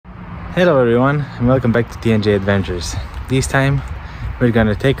Hello everyone and welcome back to TNJ Adventures. This time we're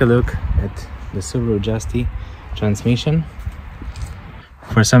gonna take a look at the Subaru Justy transmission.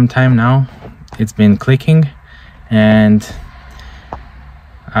 For some time now it's been clicking and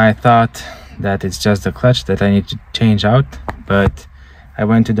I thought that it's just the clutch that I need to change out, but I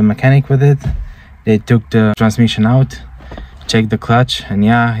went to the mechanic with it. They took the transmission out, checked the clutch, and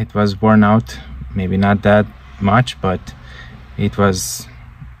yeah, it was worn out. Maybe not that much, but it was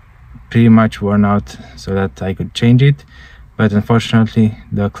pretty much worn out so that I could change it. But unfortunately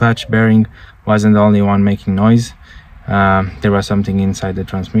the clutch bearing wasn't the only one making noise. There was something inside the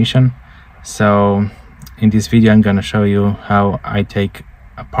transmission. So in this video I'm gonna show you how I take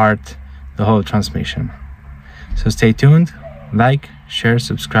apart the whole transmission. So stay tuned, like, share,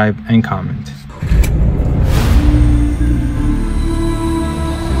 subscribe and comment.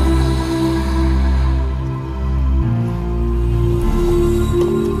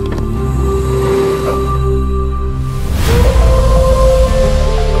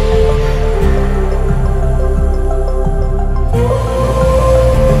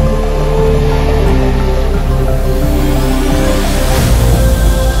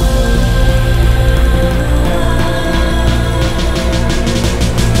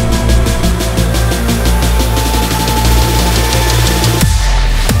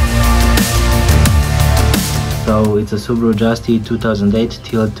 So it's a Subaru Justy 2008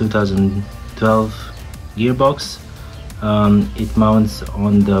 till 2012 gearbox. It mounts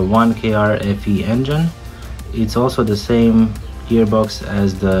on the 1KR FE engine. It's also the same gearbox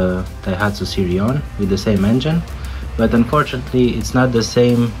as the Daihatsu Sirion with the same engine, but unfortunately it's not the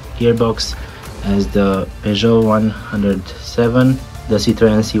same gearbox as the Peugeot 107, the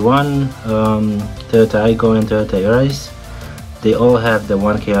Citroën C1, Toyota Aygo and Toyota Yaris. They all have the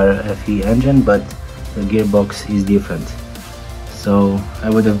 1KR FE engine, but the gearbox is different. So I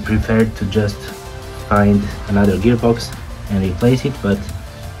would have preferred to just find another gearbox and replace it, but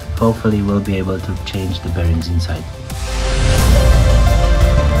hopefully we'll be able to change the bearings inside.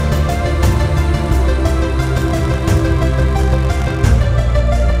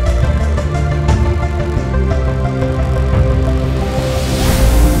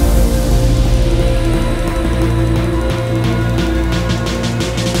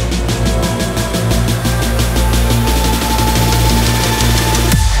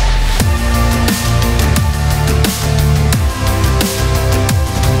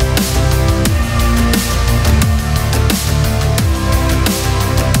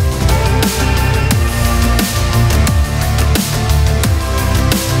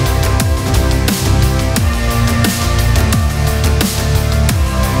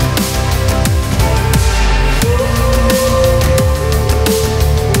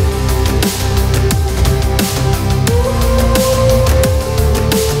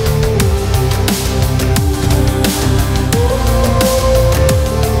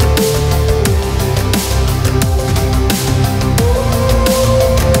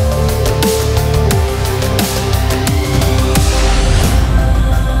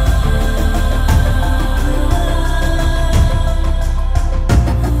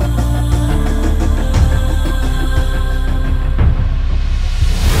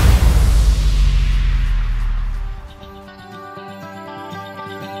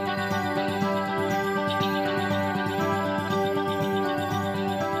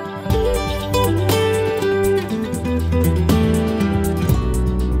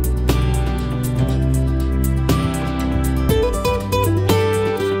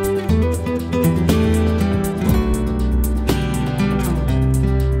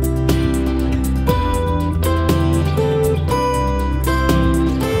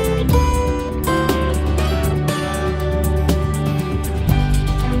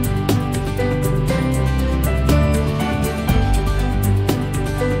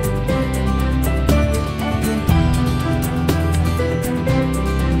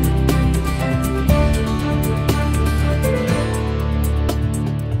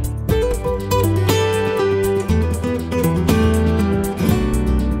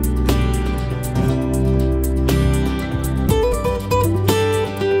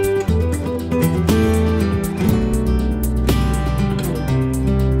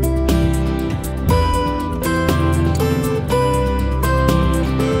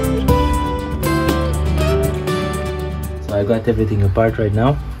 I got everything apart right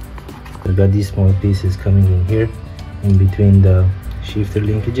now. I've got these small pieces coming in here in between the shifter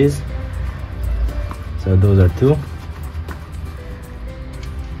linkages. So those are two.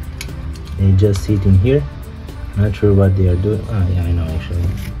 They just sit in here. Not sure what they are doing. Ah, yeah, I know actually.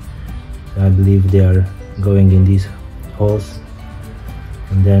 I believe they are going in these holes,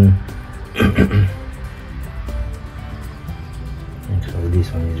 and then So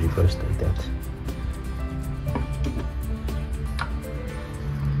this one is reversed like that.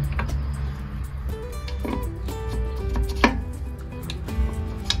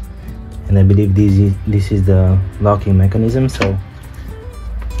 And I believe this is the locking mechanism, so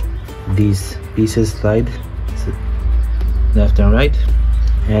these pieces slide left and right,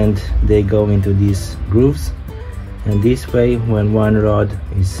 and they go into these grooves, and this way when one rod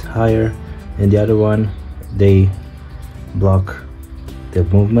is higher than the other one, they block the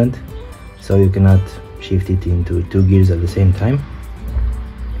movement, so you cannot shift it into two gears at the same time.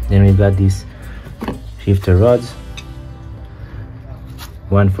 Then we've got these shifter rods,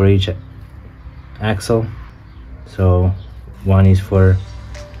 one for each axle, so one is for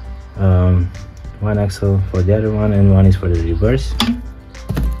one axle for the other one, and one is for the reverse.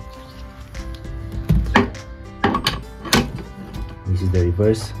 This is the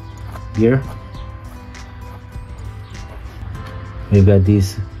reverse gear. We've got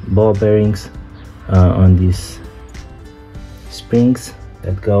these ball bearings on these springs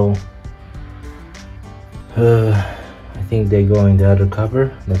that go, I think they go in the other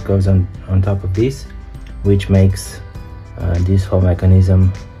cover that goes on top of this, which makes this whole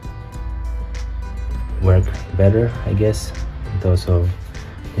mechanism work better, I guess. It also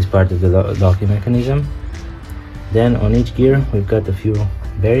is part of the locking mechanism. Then on each gear we've got a few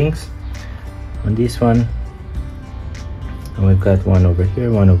bearings. On this one, and we've got one over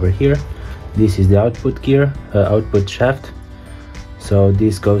here, one over here. This is the output gear, output shaft, so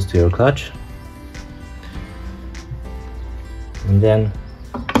this goes to your clutch. And then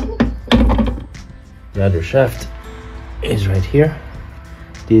the other shaft is right here.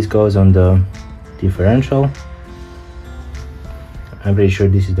 This goes on the differential. I'm pretty sure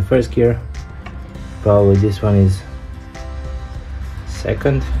this is the first gear. Probably this one is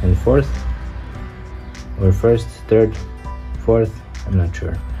second and fourth, or first, third, fourth, I'm not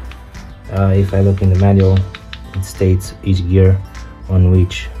sure. If I look in the manual, it states each gear on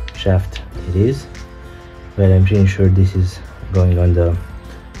which shaft it is, but I'm pretty sure this is going on the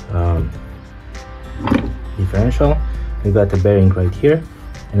differential. We've got a bearing right here,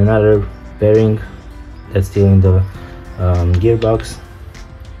 and another bearing that's still in the gearbox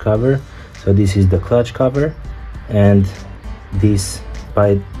cover. So this is the clutch cover, and this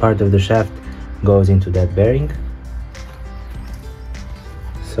part of the shaft goes into that bearing.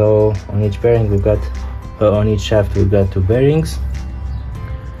 So on each bearing we've got, on each shaft we've got two bearings.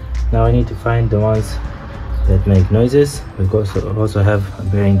 Now I need to find the ones that make noises. We also have a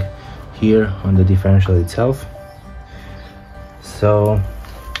bearing here on the differential itself. So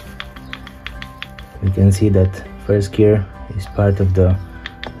we can see that first gear is part of the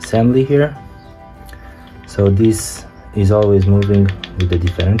assembly here. So this is always moving with the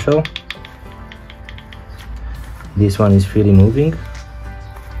differential. This one is freely moving.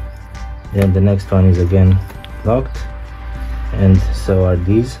 Then the next one is again locked, and so are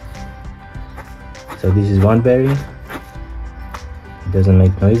these. So this is one bearing. It doesn't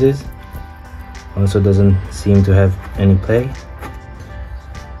make noises. Also doesn't seem to have any play.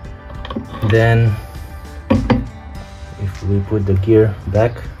 Then if we put the gear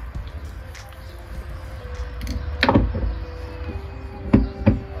back,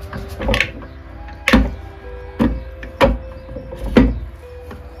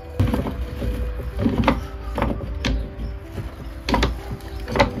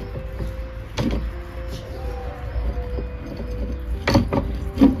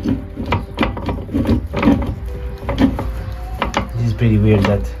 pretty weird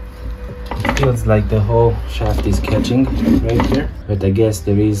that it feels like the whole shaft is catching right here, but I guess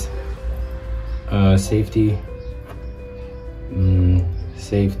there is a safety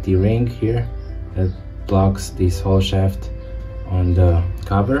ring here that blocks this whole shaft on the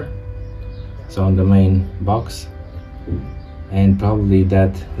cover, so on the main box, and probably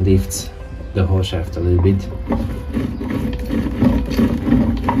that lifts the whole shaft a little bit.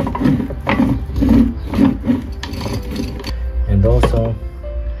 And also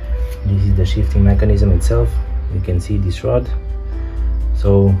this is the shifting mechanism itself. You can see this rod,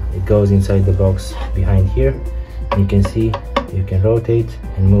 so it goes inside the box behind here. You can see you can rotate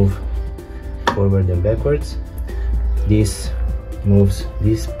and move forward and backwards. This moves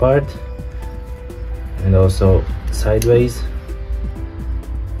this part and also sideways.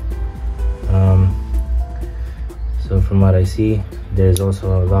 So from what I see, there's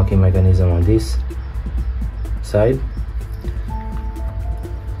also a locking mechanism on this side.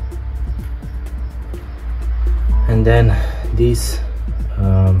 And then this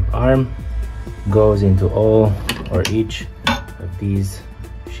arm goes into all or each of these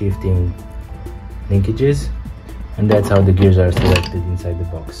shifting linkages, and that's how the gears are selected inside the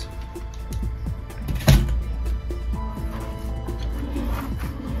box.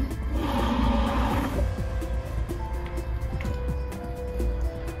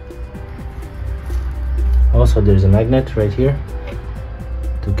 Also, there's a magnet right here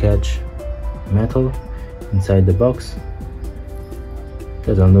to catch metal inside the box.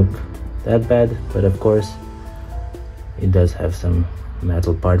 Doesn't look that bad, but of course it does have some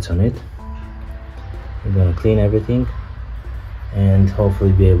metal parts on it. We're gonna clean everything and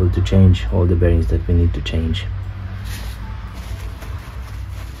hopefully be able to change all the bearings that we need to change.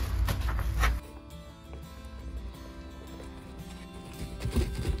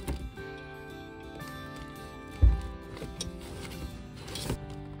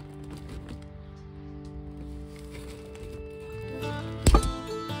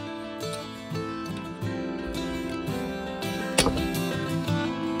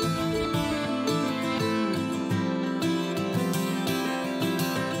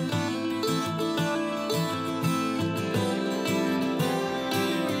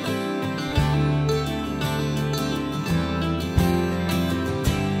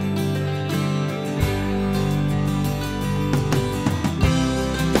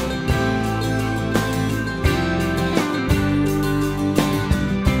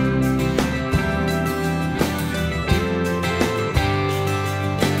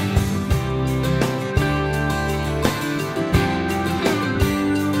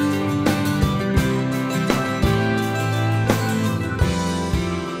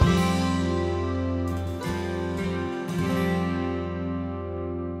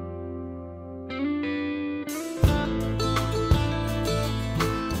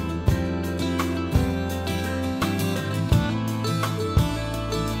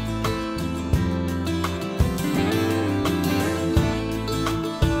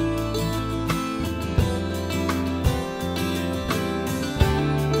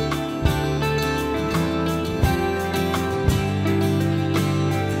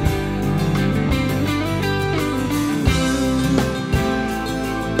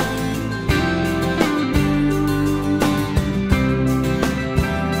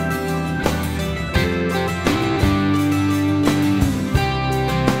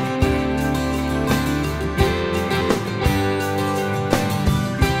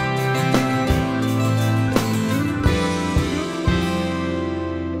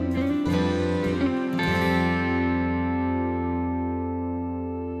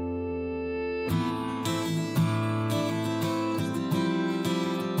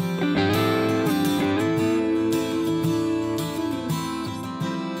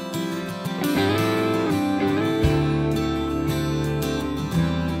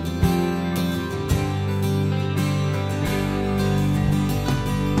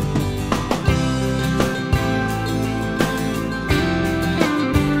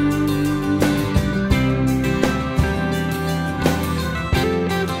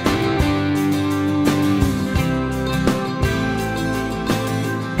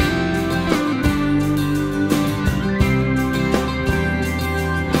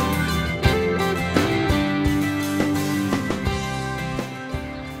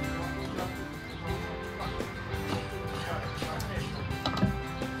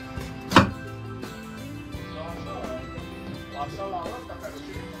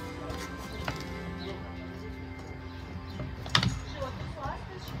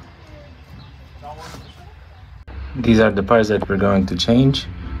 These are the parts that we're going to change.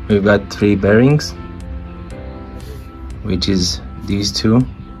 We've got 3 bearings, which is these two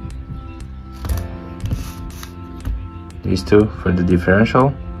for the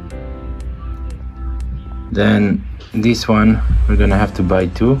differential. Then this one we're gonna have to buy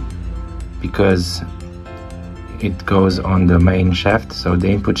 2 because it goes on the main shaft, so the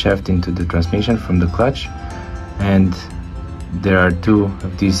input shaft into the transmission from the clutch, and there are 2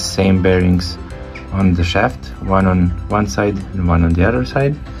 of these same bearings on the shaft, one on one side and one on the other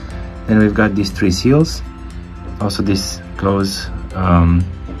side. Then we've got these 3 seals. Also, this goes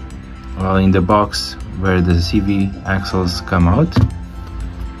well in the box where the CV axles come out,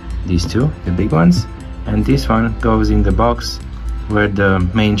 these 2, the big ones, and this one goes in the box where the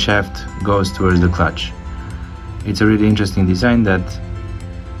main shaft goes towards the clutch. It's a really interesting design that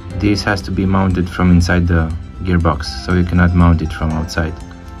this has to be mounted from inside the gearbox, so you cannot mount it from outside,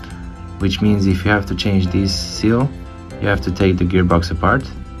 which means if you have to change this seal, you have to take the gearbox apart,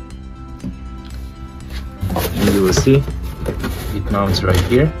 and you will see it mounts right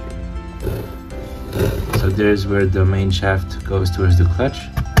here. So there's where the main shaft goes towards the clutch,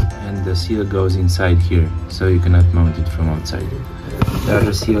 and the seal goes inside here, so you cannot mount it from outside. The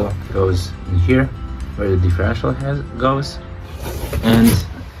other seal goes in here where the differential goes, and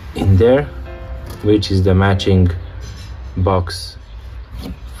in there, which is the matching box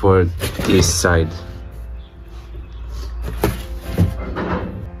for this side.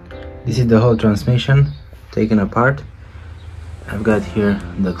 This is the whole transmission taken apart. I've got here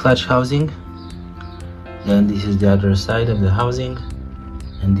the clutch housing, then this is the other side of the housing,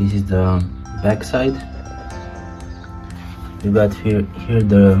 and this is the back side. We've got here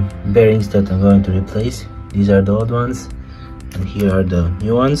the bearings that I'm going to replace. These are the old ones, and here are the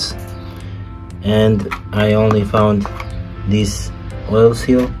new ones. And I only found this oil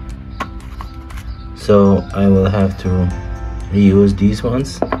seal, so I will have to reuse these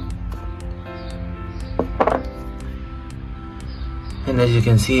ones. And as you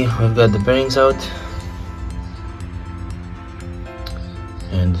can see, we've got the bearings out,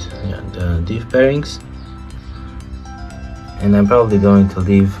 and yeah, the diff bearings. And I'm probably going to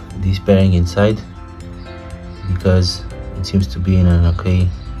leave this bearing inside because it seems to be in an okay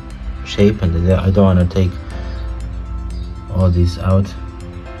shape, and I don't want to take all this out.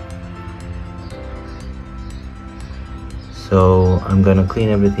 So I'm gonna clean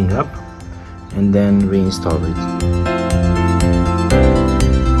everything up and then reinstall it.